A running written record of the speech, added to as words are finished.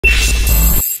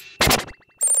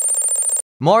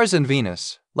Mars and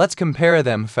Venus. Let's compare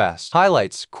them fast.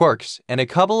 Highlights, quirks, and a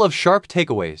couple of sharp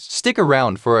takeaways. Stick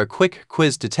around for a quick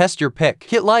quiz to test your pick.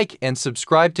 Hit like and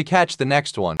subscribe to catch the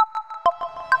next one.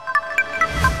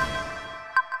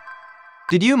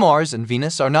 Did you Mars and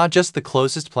Venus are not just the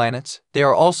closest planets, they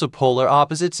are also polar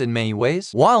opposites in many ways?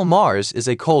 While Mars is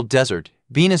a cold desert,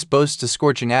 Venus boasts a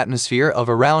scorching atmosphere of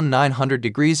around 900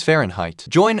 degrees Fahrenheit.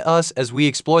 Join us as we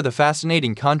explore the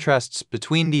fascinating contrasts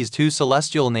between these two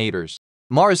celestial neighbors.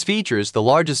 Mars features the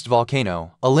largest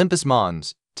volcano, Olympus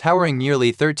Mons, towering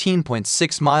nearly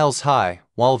 13.6 miles high,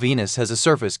 while Venus has a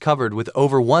surface covered with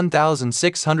over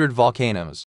 1,600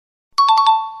 volcanoes.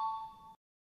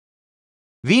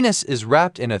 Venus is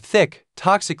wrapped in a thick,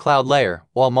 toxic cloud layer,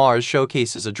 while Mars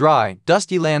showcases a dry,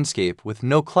 dusty landscape with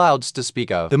no clouds to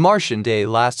speak of. The Martian day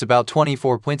lasts about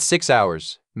 24.6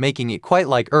 hours, making it quite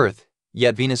like Earth,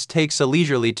 yet Venus takes a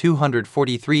leisurely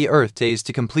 243 Earth days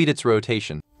to complete its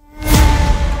rotation.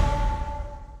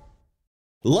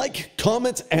 Like,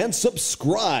 comment, and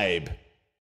subscribe.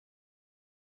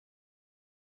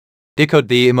 Decode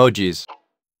the emojis.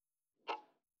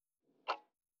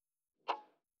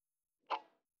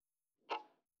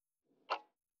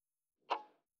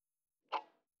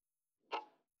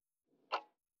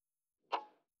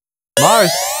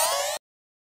 Mars.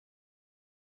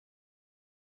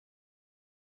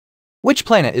 Which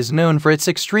planet is known for its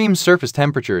extreme surface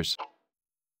temperatures?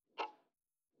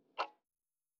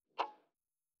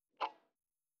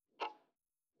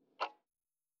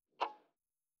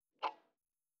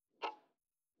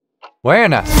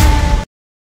 Awareness.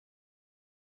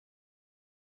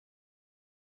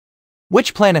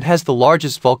 Which planet has the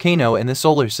largest volcano in the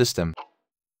solar system?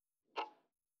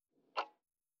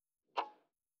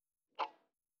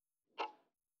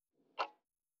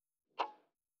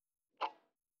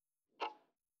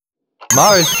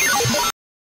 Mars.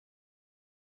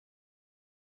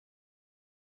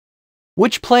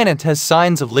 Which planet has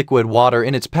signs of liquid water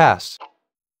in its past?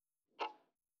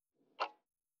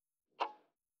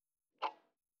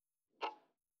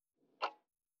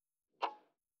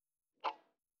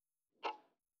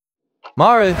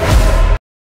 Mars.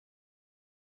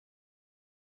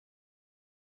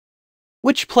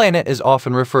 Which planet is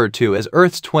often referred to as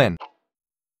Earth's twin?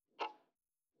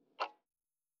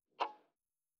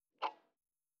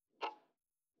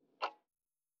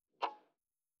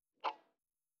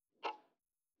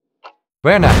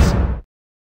 Very nice.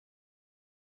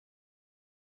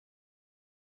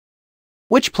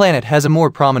 Which planet has a more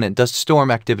prominent dust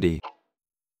storm activity?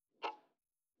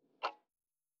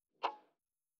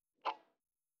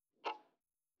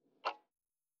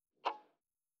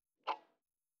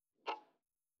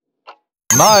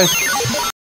 Mars.